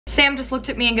Sam just looked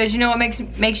at me and goes, you know what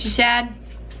makes you sad?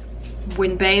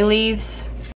 When Bay leaves.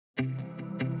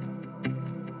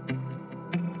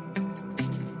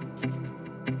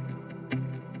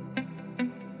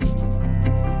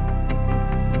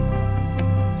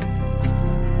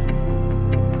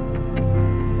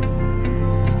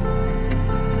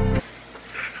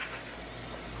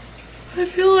 I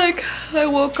feel like I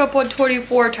woke up on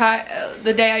 24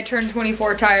 the day I turned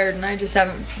 24 tired, and I just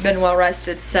haven't been well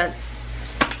rested since.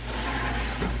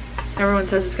 Everyone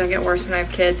says it's gonna get worse when I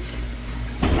have kids,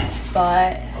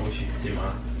 but I wish you could see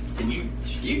mine.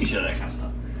 You can show that kind of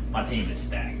stuff. My team is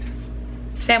stacked.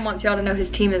 Sam wants y'all to know his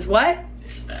team is what?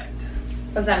 It's stacked.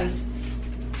 What's that mean?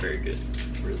 Very good.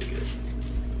 Really good.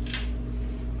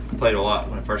 I played a lot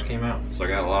when it first came out, so I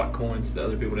got a lot of coins that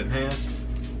other people didn't have.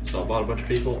 So I bought a bunch of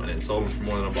people and then sold them for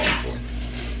more than I bought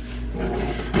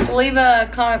them for. Leave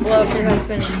a comment below if your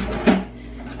husband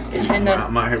is into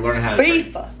I'm out here learning how to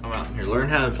FIFA. I'm out here learning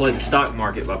how to play the stock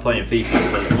market by playing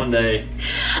FIFA. So that one day,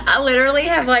 I literally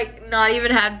have like not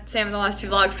even had Sam in the last 2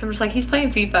 vlogs because I'm just like, he's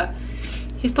playing FIFA.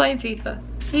 He's playing FIFA.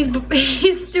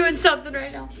 He's doing something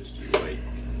right now. just you wait.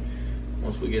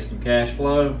 Once we get some cash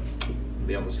flow, we'll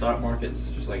be on the stock markets,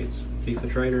 just like it's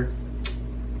FIFA trader.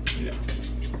 Yeah,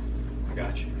 I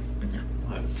got you.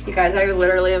 You guys, I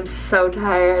literally am so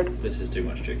tired. This is too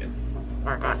much chicken.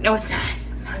 Oh God, no, it's not.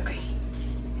 I'm hungry.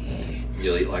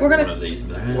 You'll eat like We're gonna- one of these.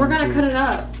 We're gonna cut it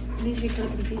up. It needs to be cut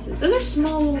up into pieces. Those are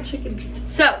small little chicken pieces.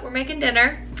 So we're making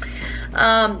dinner.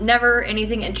 Never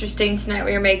anything interesting tonight.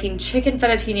 We are making chicken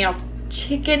fettuccine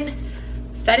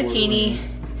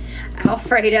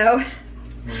Alfredo.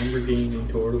 Lamborghini,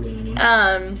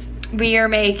 tortellini. We are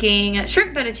making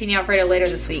shrimp fettuccine Alfredo later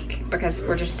this week because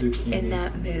we're just in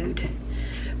that mood.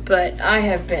 But I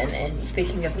have been in,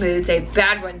 speaking of moods, a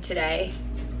bad one today.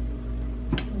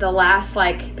 The last,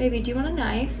 like, baby, do you want a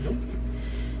knife? Nope.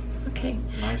 Okay.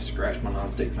 Knife scratch my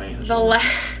non-stick pan.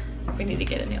 We need to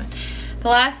get a new one. The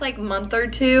last, like, month or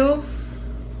two,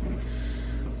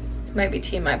 this might be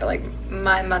TMI, but, like,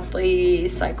 my monthly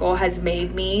cycle has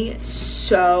made me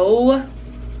so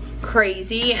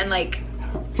crazy and, like,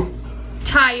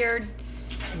 tired,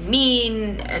 and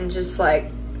mean, and just,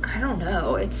 like, I don't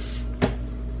know, it's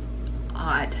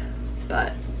odd,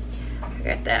 but I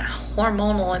got that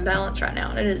hormonal imbalance right now,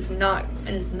 and it is not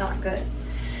good.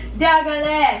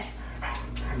 Douglas!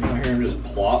 You want to hear him just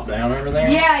plop down over there?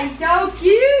 Yeah, he's so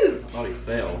cute! I thought he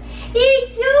fell.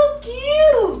 He's so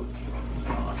cute! It's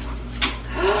not.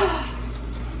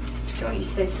 Don't you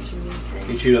say such a mean thing.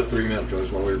 He chewed up 3 milk jugs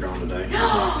while we were gone today. It's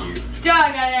not cute.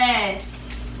 Douglas!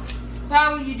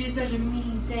 Why would you do such a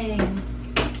mean thing?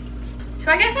 So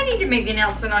I guess I need to make the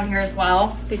announcement on here as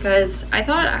well because I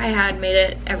thought I had made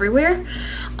it everywhere.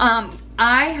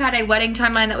 I had a wedding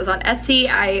timeline that was on Etsy.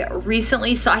 I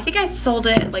recently saw, I think I sold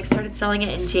it, like started selling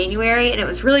it in January, and it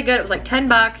was really good. It was like 10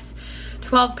 bucks,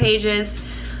 12 pages,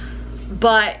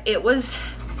 but it was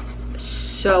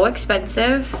so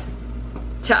expensive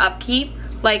to upkeep.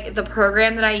 Like the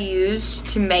program that I used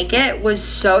to make it was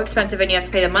so expensive, and you have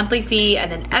to pay the monthly fee,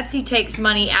 and then Etsy takes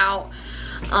money out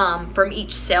from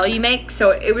each sale you make.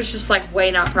 So it was just like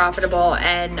way not profitable,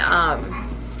 and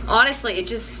honestly,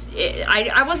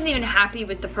 I wasn't even happy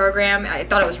with the program. I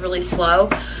thought it was really slow.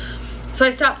 So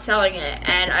I stopped selling it,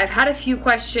 and I've had a few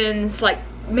questions, like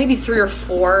maybe 3 or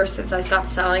 4 since I stopped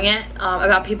selling it,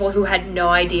 about people who had no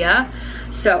idea.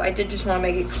 So I did just want to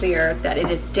make it clear that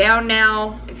it is down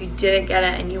now. If you didn't get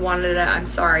it and you wanted it, I'm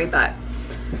sorry, but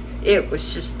it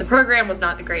was just, the program was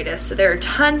not the greatest. So there are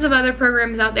tons of other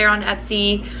programs out there on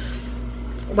Etsy,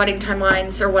 wedding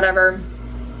timelines or whatever.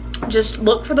 Just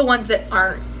look for the ones that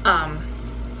aren't, I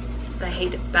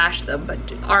hate to bash them, but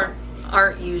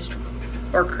aren't used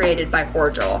or created by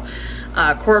Cordial.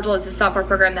 Cordial is the software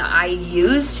program that I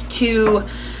used to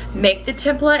make the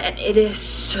template, and it is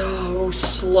so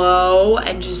slow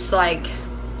and just like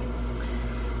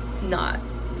not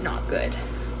good.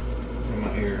 I'm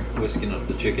out here whisking up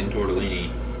the chicken tortellini.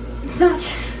 It's not.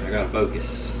 I gotta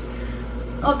focus.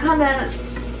 What kind of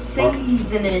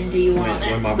seasoning do you want?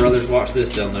 When my brothers watch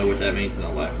this, they'll know what that means and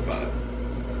they'll laugh about it.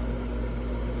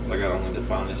 So I got only the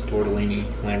finest tortellini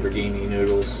Lamborghini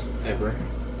noodles ever.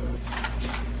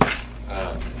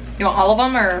 You want all of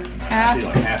them or half? I'll do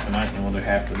like half tonight, and we'll do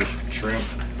half for the shrimp.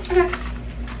 Okay.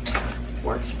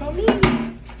 Works for me.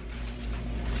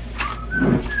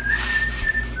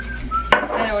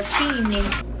 Fettuccine.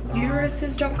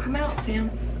 Uteruses don't come out,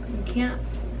 Sam. You can't.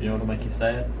 You know what'll make you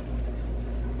sad?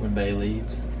 When Bay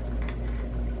leaves.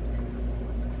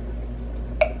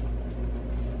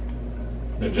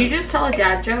 Did you just tell a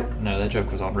dad joke? No, that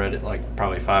joke was on Reddit like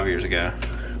probably 5 years ago.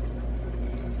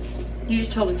 You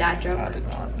just told a dad joke. I did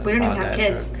not. We don't even have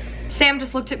kids. Joke. Sam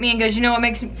just looked at me and goes, you know what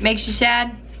makes you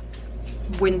sad?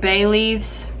 When Bay leaves.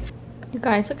 You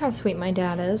guys, look how sweet my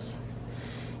dad is.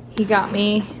 He got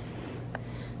me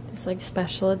this like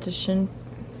special edition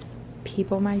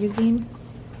People magazine.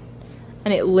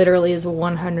 And it literally is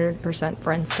 100%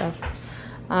 friend stuff.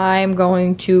 I'm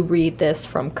going to read this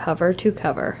from cover to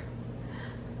cover.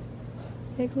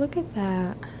 Like, look at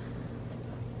that.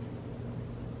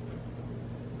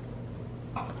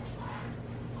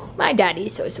 My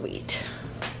daddy's so sweet.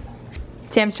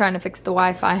 Sam's trying to fix the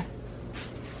Wi-Fi,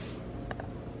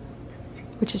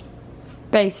 which is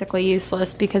basically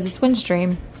useless because it's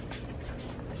Windstream.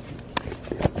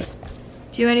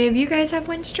 Do any of you guys have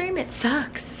Windstream? It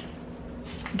sucks.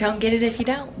 Don't get it if you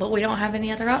don't, but we don't have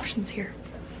any other options here.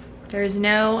 There's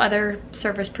no other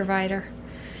service provider,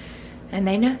 and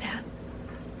they know that,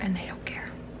 and they don't care.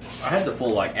 I had the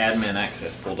full like admin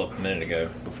access pulled up a minute ago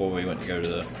before we went to go to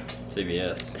the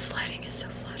CVS. This lighting is so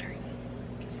flattering.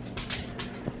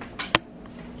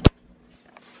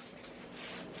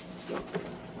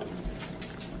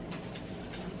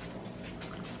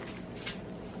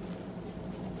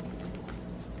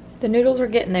 The noodles are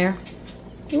getting there.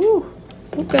 Ooh,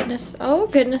 oh goodness, oh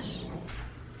goodness.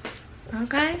 Well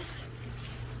guys,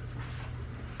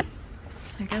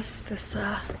 I guess this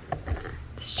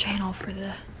channel for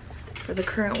the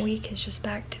current week is just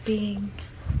back to being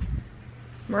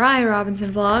Moriah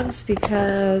Robinson vlogs,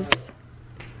 because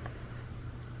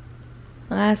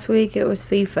last week it was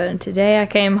FIFA and today I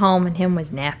came home and him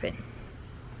was napping.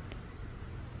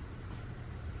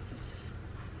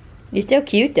 You're still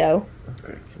cute though.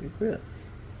 Okay, can you quit?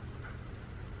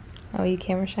 Oh, you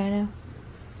camera shy now?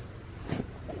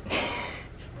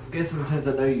 I'm guessing since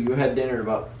I know you had dinner at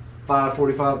about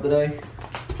 5:45 today.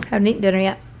 Haven't eaten dinner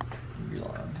yet. You're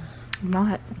lying. I'm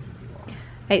not.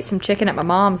 I ate some chicken at my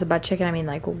mom's, and by chicken I mean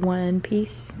like one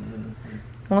piece.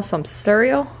 Want some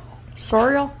cereal?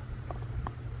 Cereal?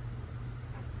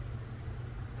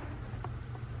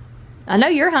 I know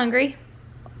you're hungry.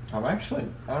 I'm actually,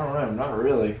 I don't know, not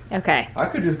really. Okay. I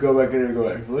could just go back in and go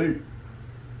back to sleep.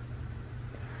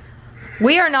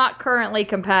 We are not currently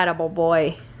compatible,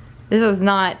 boy. This is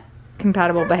not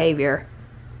compatible behavior.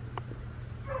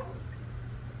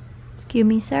 Excuse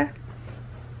me, sir.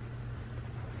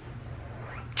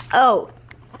 Oh.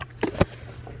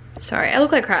 Sorry, I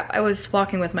look like crap. I was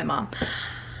walking with my mom.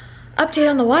 Update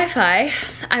on the Wi-Fi.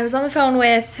 I was on the phone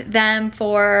with them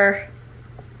for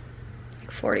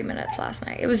 40 minutes last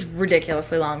night. It was a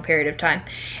ridiculously long period of time.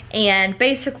 And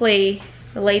basically,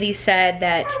 the lady said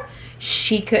that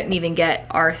she couldn't even get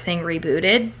our thing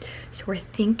rebooted. So we're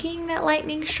thinking that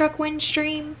lightning struck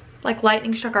Windstream, like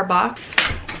lightning struck our box.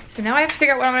 So now I have to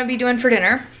figure out what I'm gonna be doing for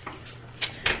dinner.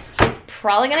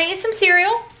 Probably gonna eat some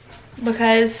cereal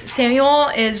because Samuel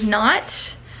is not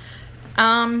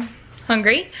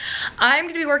hungry. I'm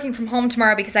gonna be working from home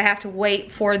tomorrow because I have to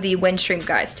wait for the Windstream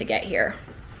guys to get here.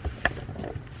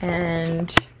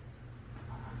 And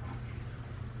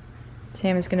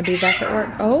Sam is gonna be back at work.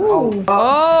 Oh,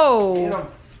 oh.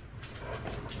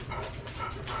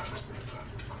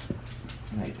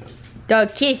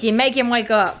 Doug, kiss him, make him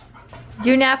wake up. Do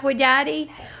you nap with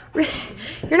daddy?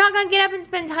 You're not gonna get up and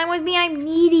spend time with me? I'm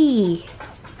needy.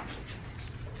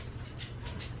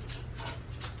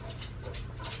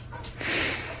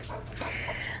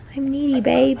 I'm needy,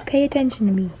 babe. Pay attention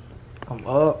to me. I'm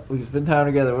up. We can spend time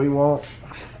together. What do you want?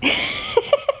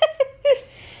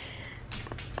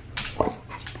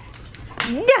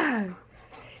 No.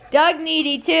 Doug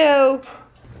needy too.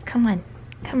 Come on.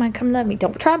 Come on, come love me.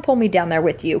 Don't try and pull me down there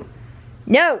with you.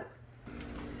 No.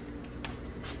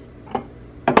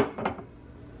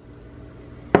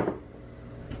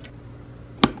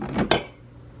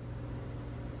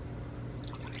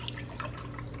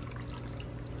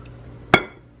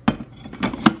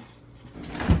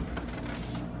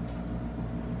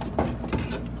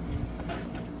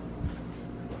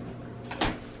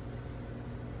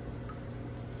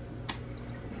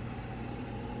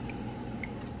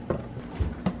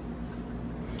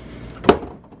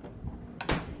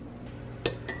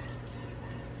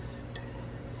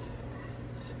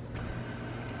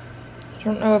 I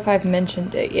don't know if I've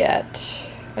mentioned it yet.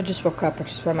 I just woke up,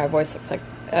 which is why my voice looks like,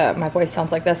 my voice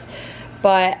sounds like this.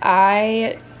 But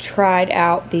I tried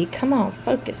out the, come on,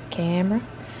 focus camera.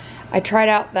 I tried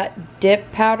out that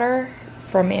dip powder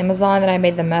from Amazon that I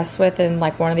made the mess with in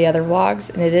like one of the other vlogs.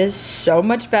 And it is so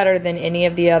much better than any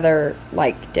of the other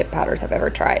like dip powders I've ever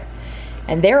tried.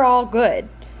 And they're all good.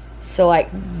 So like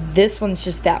this one's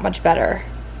just that much better.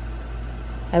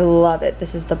 I love it.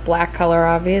 This is the black color,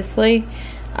 obviously.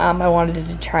 I wanted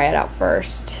to try it out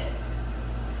first.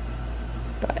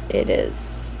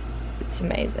 it's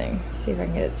amazing. Let's see if I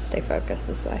can get it to stay focused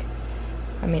this way.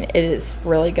 I mean, it is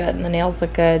really good and the nails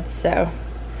look good, so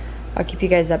I'll keep you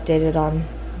guys updated on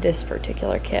this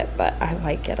particular kit, but I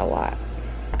like it a lot.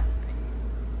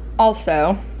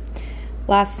 Also,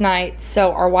 last night,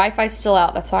 so our Wi-Fi's still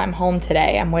out, that's why I'm home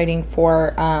today. I'm waiting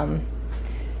for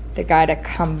the guy to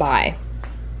come by.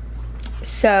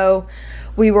 So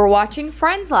we were watching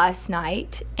Friends last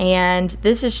night, and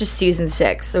this is just season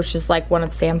 6, which is like one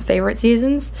of Sam's favorite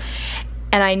seasons.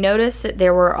 And I noticed that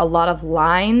there were a lot of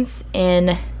lines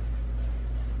in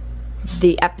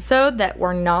the episode that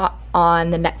were not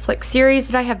on the Netflix series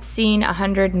that I have seen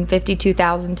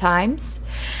 152,000 times.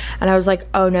 And I was like,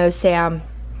 oh no, Sam.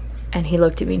 And he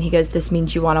looked at me and he goes, this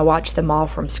means you want to watch them all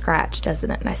from scratch, doesn't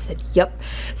it? And I said, yep.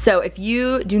 So if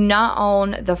you do not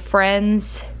own the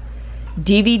Friends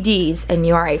DVDs and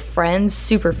you are a Friends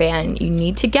super fan, you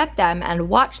need to get them and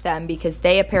watch them because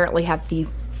they apparently have the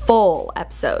full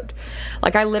episode.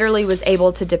 Like, I literally was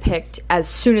able to depict as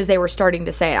soon as they were starting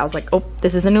to say it. I was like, oh,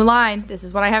 this is a new line. This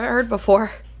is one I haven't heard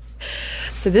before.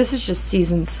 So this is just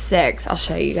season 6. I'll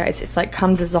show you guys. It's like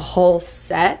comes as a whole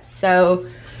set. So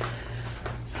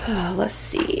let's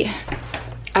see.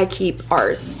 I keep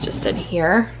ours just in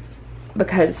here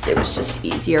because it was just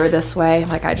easier this way.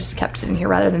 Like, I just kept it in here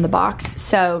rather than the box.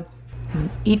 So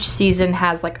each season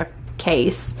has like a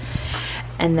case,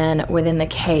 and then within the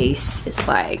case is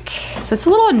like, so it's a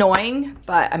little annoying,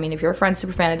 but I mean, if you're a Friends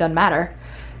super fan, it doesn't matter.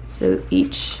 So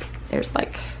each, there's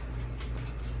like,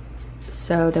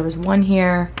 so there was 1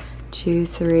 here, 2,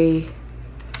 3,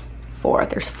 4.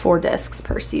 There's 4 discs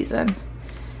per season.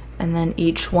 And then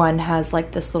each one has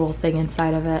like this little thing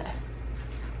inside of it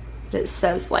that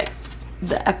says like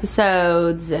the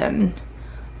episodes and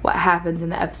what happens in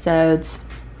the episodes,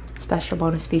 special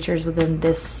bonus features within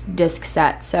this disc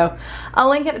set. So I'll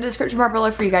link it in the description bar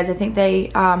below for you guys. I think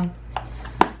they, I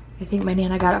think my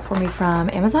Nana got it for me from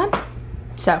Amazon.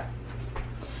 So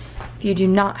if you do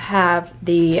not have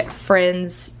the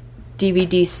Friends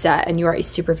DVD set and you are a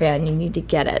super fan, you need to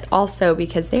get it. Also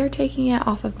because they are taking it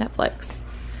off of Netflix,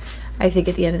 I think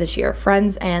at the end of this year,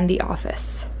 Friends and The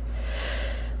Office.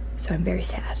 So I'm very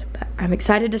sad, but I'm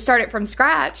excited to start it from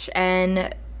scratch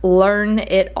and learn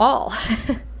it all.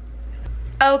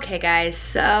 Okay guys,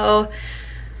 so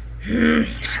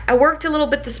I worked a little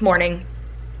bit this morning.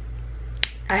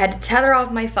 I had to tether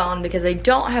off my phone because I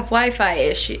don't have Wi-Fi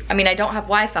issue. I mean, I don't have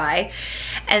Wi-Fi,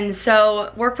 and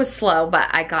so work was slow, but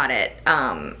I got it.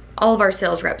 All of our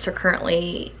sales reps are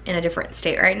currently in a different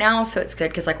state right now, so it's good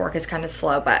because like work is kind of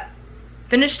slow, but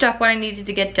finished up what I needed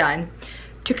to get done,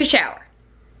 took a shower.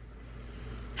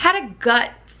 Had a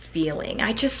gut feeling.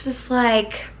 I just was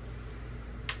like,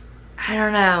 I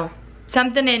don't know.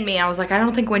 Something in me, I was like, I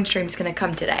don't think Windstream's gonna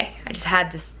come today. I just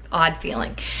had this odd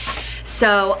feeling.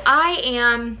 So I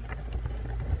am,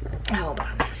 hold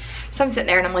on. So I'm sitting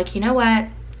there and I'm like, you know what?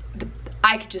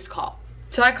 I could just call.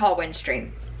 So I call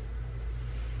Windstream.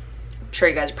 I'm sure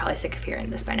you guys are probably sick of hearing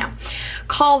this by now.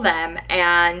 Call them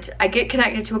and I get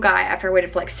connected to a guy after I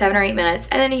waited for like 7 or 8 minutes,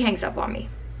 and then he hangs up on me.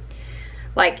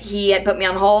 Like, he had put me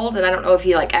on hold, and I don't know if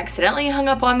he like accidentally hung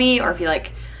up on me or if he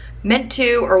like meant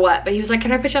to or what, but he was like,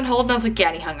 can I put you on hold? And I was like, yeah,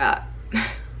 and he hung up.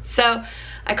 So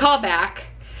I call back.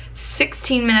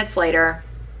 16 minutes later,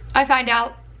 I find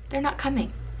out they're not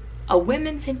coming. A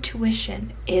women's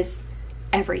intuition is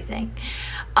everything.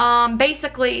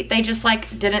 Basically, they just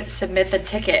like didn't submit the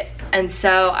ticket. And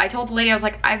so I told the lady, I was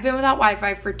like, I've been without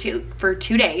Wi-Fi for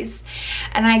 2 days,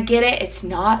 and I get it, it's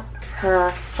not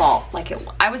her fault. Like,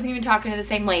 I wasn't even talking to the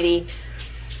same lady,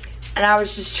 and I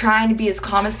was just trying to be as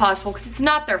calm as possible because it's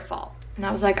not their fault. And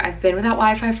I was like, I've been without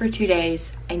Wi-Fi for 2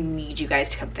 days. I need you guys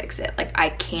to come fix it. Like, I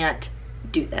can't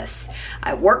do this.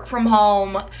 I work from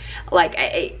home. Like,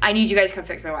 I need you guys to come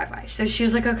fix my Wi-Fi. So she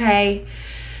was like, okay.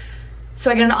 So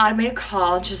I get an automated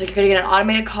call, and she's like, you're gonna get an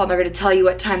automated call, and they're gonna tell you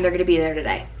what time they're gonna be there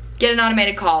today. Get an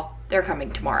automated call. They're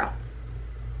coming tomorrow.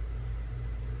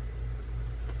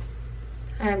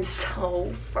 I'm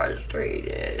so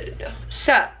frustrated.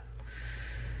 So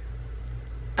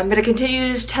I'm gonna continue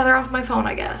to just tether off my phone,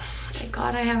 I guess. Thank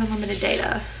God I have unlimited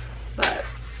data. But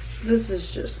this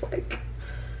is just like,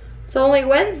 it's only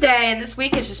Wednesday and this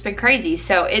week has just been crazy.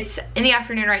 So it's in the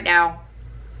afternoon right now.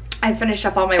 I finished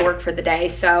up all my work for the day.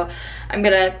 So I'm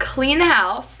gonna clean the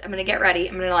house. I'm gonna get ready.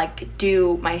 I'm gonna like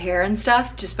do my hair and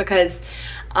stuff just because,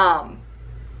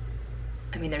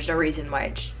 I mean, there's no reason why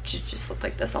it just look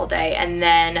like this all day. And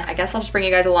then I guess I'll just bring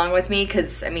you guys along with me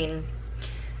because, I mean,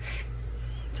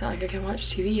 it's not like I can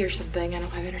watch TV or something. I don't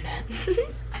have internet.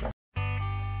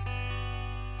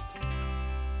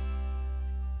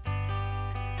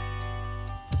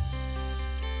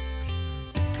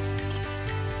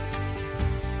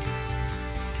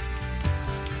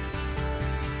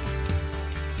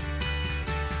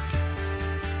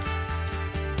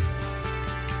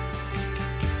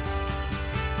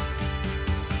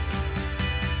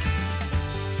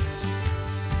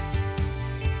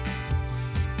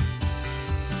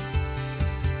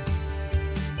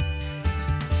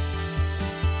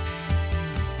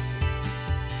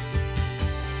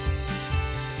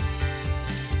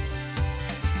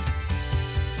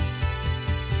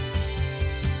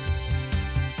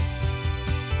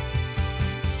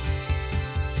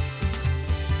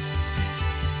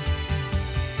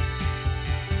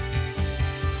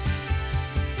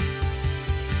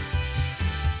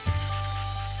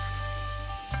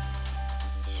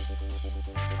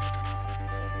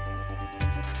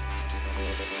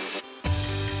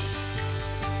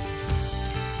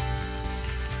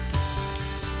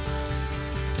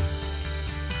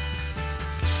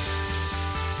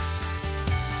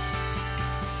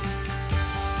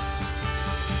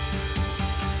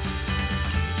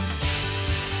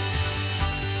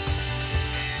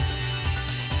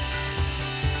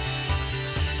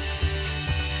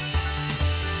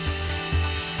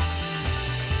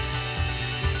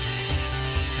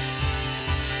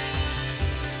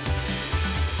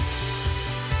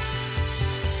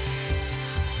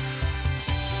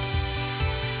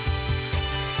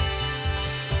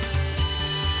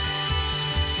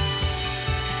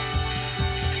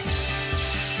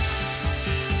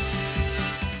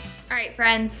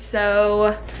 friends,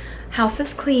 so house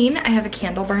is clean. I have a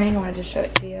candle burning. I wanted to show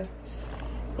it to you.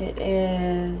 It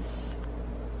is,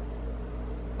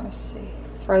 let's see,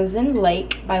 Frozen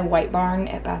Lake by White Barn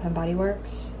at Bath & Body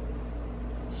Works.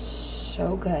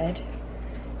 So good.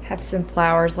 Have some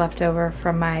flowers left over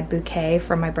from my bouquet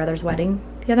from my brother's wedding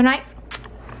the other night.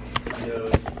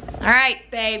 All right,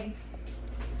 babe.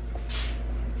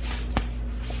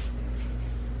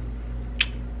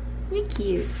 You're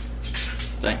cute.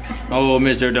 Thanks. Oh,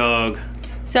 Mr. Dog.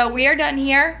 So we are done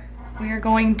here. We are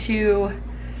going to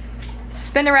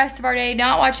spend the rest of our day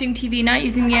not watching TV, not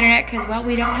using the internet, because, well,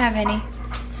 we don't have any.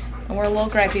 And we're a little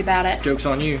gripey about it. Joke's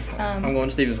on you. I'm going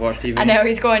to Steven's watch TV. I know,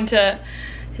 he's going to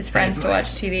his friends to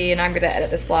watch TV, and I'm going to edit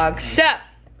this vlog. So,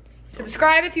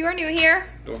 subscribe if you are new here.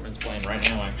 Dortmund's playing right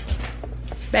now, actually.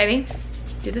 Baby,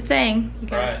 do the thing. You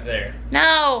gotta... Right there.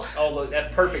 No. Oh, look,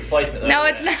 that's perfect placement. No,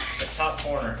 it's not. The top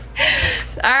corner.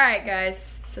 All right, guys.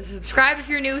 So subscribe if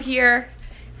you're new here.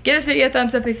 Give this video a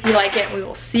thumbs up if you like it. We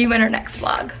will see you in our next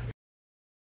vlog.